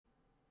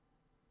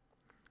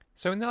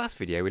So in the last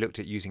video we looked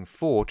at using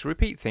for to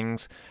repeat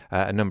things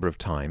a number of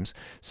times.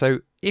 So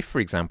if, for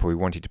example, we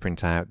wanted to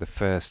print out the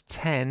first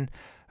 10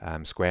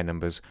 square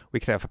numbers, we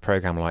could have a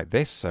program like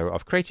this. So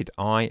I've created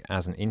I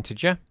as an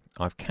integer,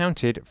 I've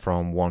counted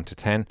from 1 to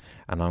 10,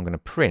 and I'm going to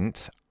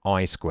print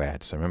I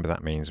squared. So remember,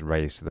 that means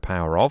raised to the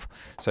power of.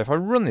 So if I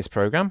run this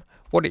program,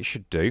 what it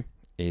should do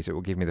is it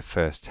will give me the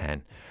first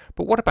 10.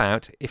 But what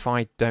about if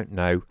I don't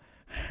know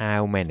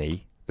how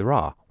many there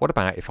are? What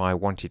about if I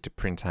wanted to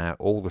print out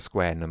all the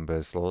square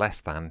numbers less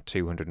than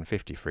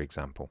 250, for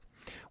example?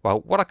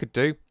 Well, what I could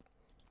do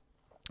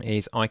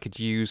is I could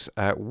use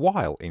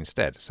while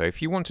instead. So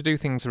if you want to do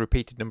things a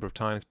repeated number of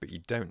times but you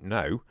don't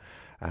know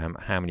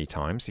how many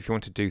times, if you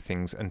want to do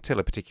things until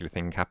a particular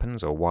thing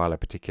happens or while a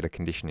particular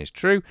condition is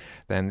true,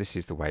 then this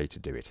is the way to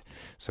do it.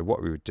 So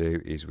what we would do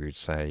is we would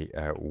say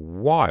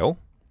while,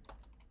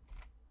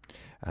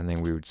 and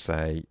then we would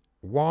say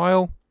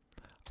while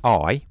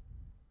I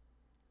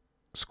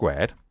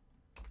squared.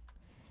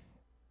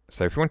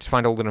 So if we want to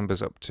find all the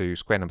numbers up to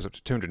square numbers up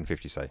to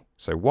 250, say,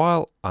 so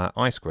while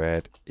I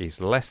squared is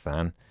less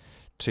than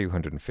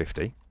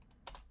 250,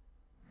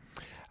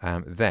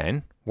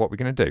 then what we're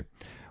going to do?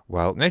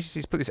 Well, notice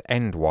he's put this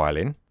end while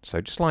in. So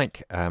just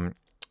like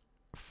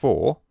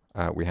for,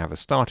 we have a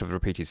start of the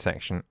repeated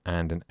section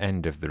and an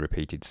end of the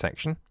repeated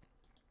section.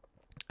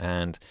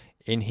 And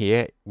in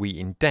here, we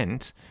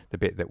indent the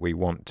bit that we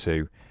want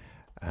to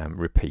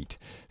repeat.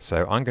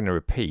 So I'm going to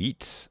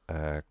repeat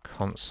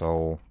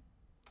console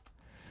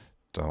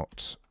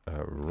dot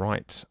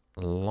write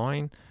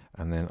line,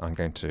 and then I'm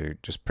going to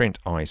just print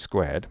I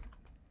squared.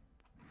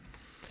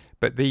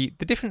 But the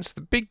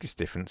biggest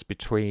difference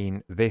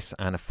between this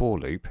and a for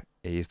loop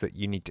is that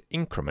you need to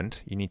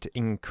increment, you need to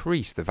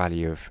increase the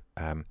value of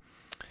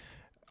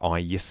I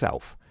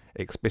yourself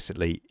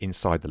explicitly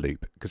inside the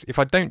loop. Because if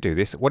I don't do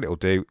this, what it'll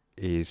do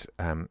is,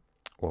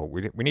 well,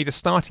 we need a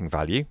starting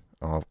value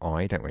of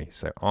I, don't we?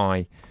 So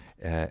I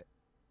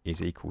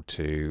is equal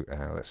to,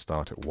 let's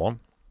start at 1.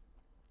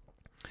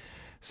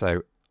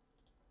 So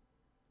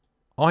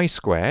I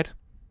squared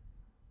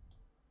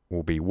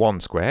will be 1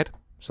 squared,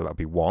 so that'll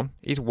be 1.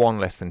 Is 1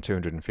 less than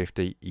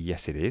 250?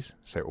 Yes, it is,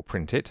 so it will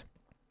print it.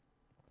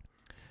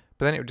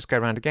 But then it will just go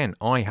around again.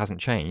 I hasn't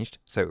changed,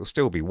 so it will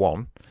still be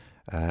 1.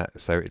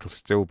 So it'll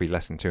still be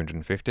less than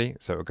 250,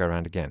 so it will go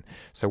around again.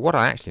 So what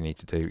I actually need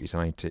to do is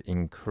I need to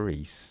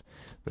increase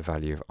the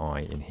value of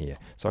I in here.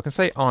 So I can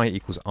say I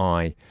equals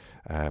I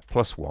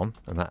plus 1,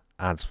 and that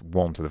adds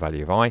 1 to the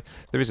value of I.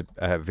 There is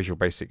a Visual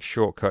Basic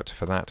shortcut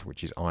for that,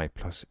 which is I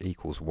plus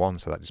equals 1,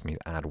 so that just means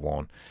add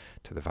 1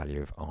 to the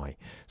value of I.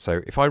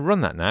 So if I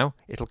run that now,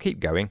 it'll keep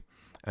going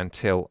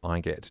until I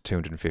get to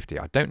 250.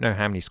 I don't know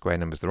how many square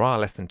numbers there are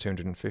less than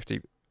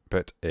 250,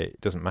 but it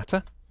doesn't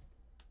matter.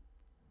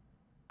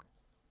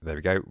 There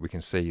we go. We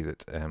can see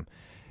that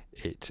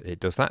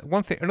it does that.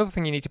 Another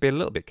thing you need to be a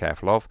little bit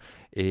careful of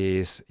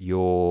is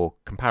your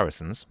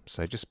comparisons.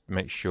 So just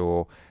make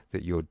sure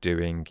that you're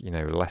doing,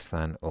 less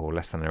than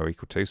or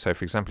equal to. So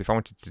for example, if I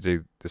wanted to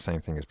do the same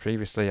thing as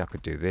previously, I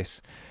could do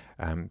this.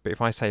 But if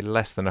I say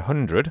less than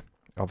 100,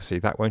 obviously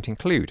that won't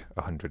include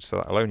 100. So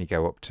that'll only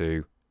go up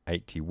to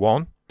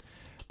 81.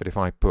 But if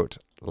I put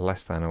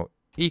less than or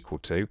equal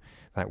to,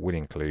 that would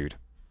include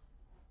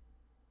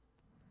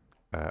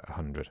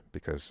 100,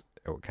 because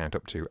it will count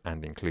up to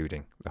and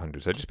including the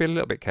 100. So just be a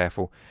little bit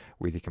careful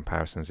with your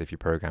comparisons if your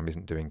program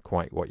isn't doing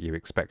quite what you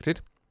expected.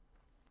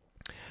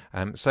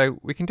 So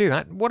we can do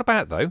that. What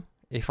about though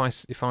if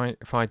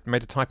I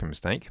made a typing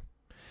mistake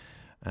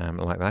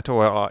like that,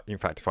 or in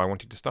fact if I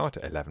wanted to start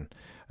at 11?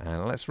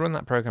 Let's run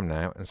that program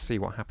now and see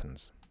what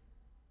happens.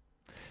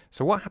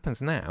 So what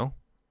happens now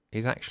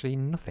is actually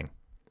nothing.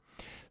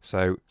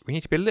 So we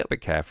need to be a little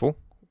bit careful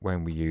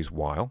when we use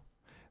while,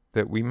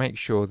 that we make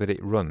sure that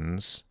it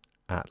runs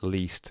at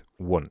least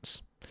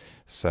once.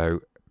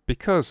 So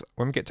because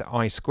when we get to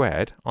I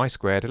squared,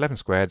 11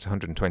 squared is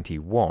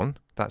 121,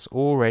 that's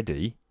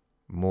already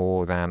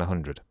more than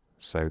 100.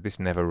 So this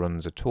never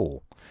runs at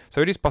all.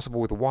 So it is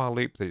possible with a while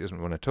loop that it doesn't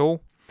run at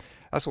all.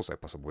 That's also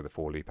possible with a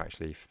for loop,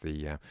 actually, if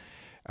the,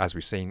 as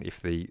we've seen,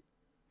 if the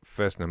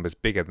first number is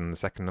bigger than the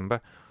second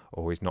number,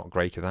 or is not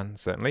greater than,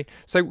 certainly.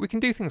 So we can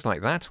do things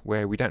like that,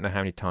 where we don't know how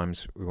many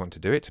times we want to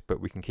do it,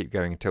 but we can keep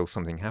going until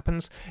something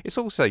happens. It's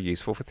also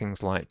useful for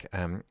things like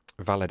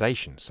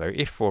validation. So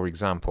if, for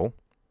example,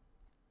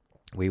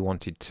 we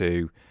wanted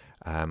to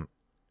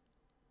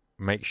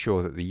make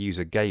sure that the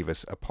user gave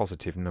us a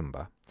positive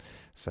number,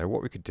 so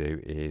what we could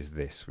do is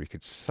this. We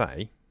could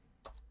say,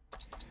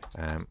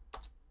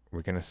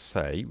 we're going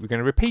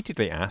to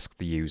repeatedly ask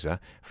the user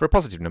for a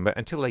positive number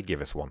until they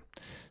give us one.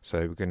 So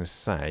we're going to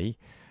say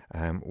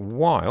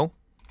while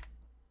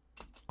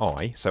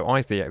I, so I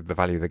is the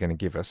value they're going to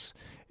give us,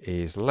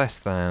 is less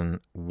than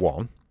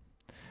 1.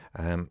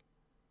 And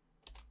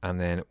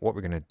then what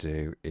we're going to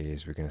do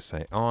is we're going to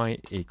say I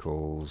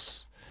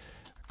equals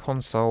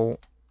console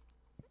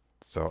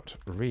dot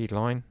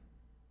readline.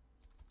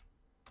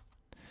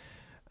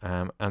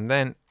 And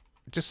then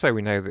just so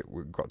we know that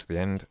we've got to the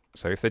end,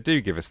 so if they do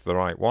give us the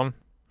right one,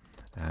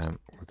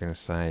 we're going to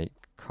say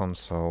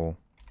console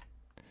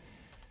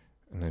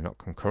no, not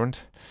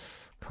concurrent,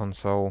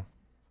 console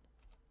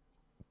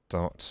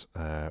dot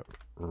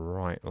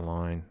write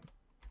line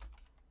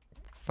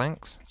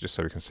thanks, just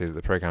so we can see that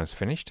the program is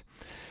finished.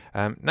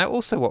 Now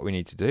also what we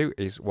need to do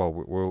is, well,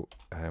 we'll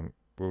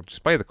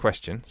display the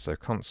question, so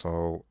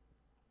console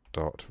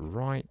dot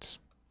write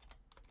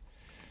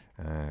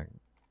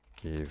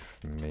give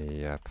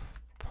me a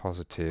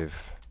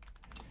positive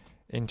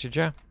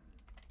integer.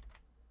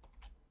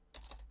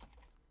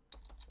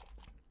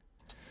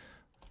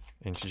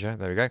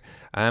 There we go.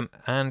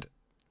 And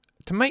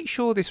to make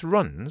sure this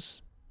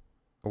runs,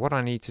 what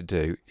I need to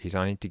do is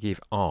I need to give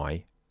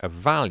I a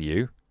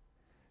value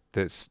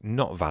that's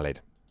not valid.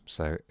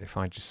 So if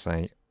I just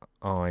say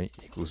I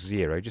equals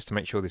 0, just to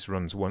make sure this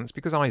runs once,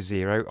 because I is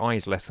 0, I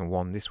is less than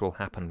 1, this will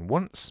happen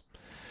once.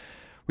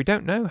 We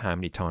don't know how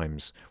many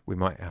times we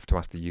might have to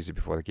ask the user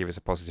before they give us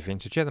a positive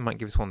integer. They might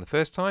give us one the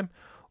first time,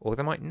 or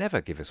they might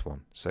never give us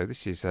one. So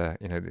this is,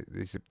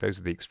 those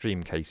are the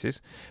extreme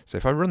cases. So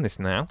if I run this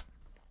now,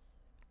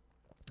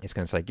 it's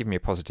going to say, give me a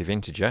positive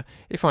integer.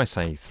 If I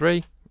say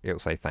 3, it'll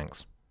say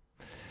thanks.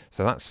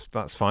 So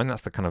that's fine.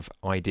 That's the kind of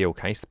ideal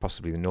case,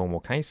 possibly the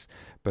normal case.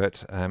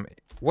 But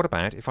what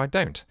about if I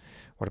don't?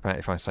 What about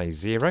if I say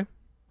 0?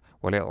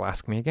 Well, it'll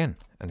ask me again.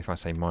 And if I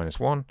say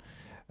 -1,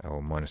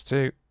 or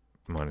 -2,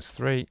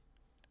 -3,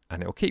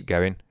 and it'll keep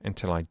going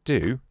until I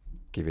do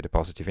give it a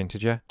positive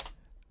integer,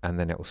 and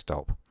then it'll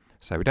stop.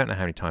 So we don't know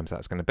how many times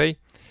that's going to be.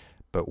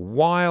 But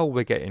while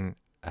we're getting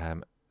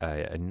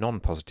a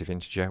non-positive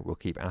integer, we'll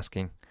keep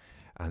asking,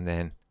 and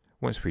then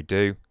once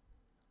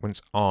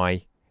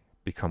I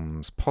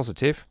becomes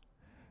positive,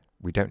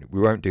 we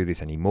won't do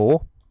this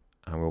anymore,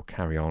 and we'll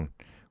carry on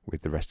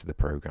with the rest of the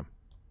program.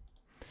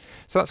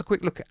 So that's a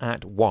quick look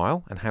at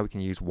while and how we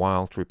can use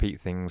while to repeat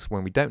things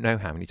when we don't know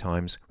how many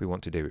times we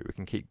want to do it. We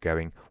can keep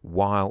going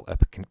while a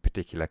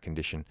particular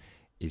condition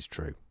is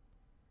true.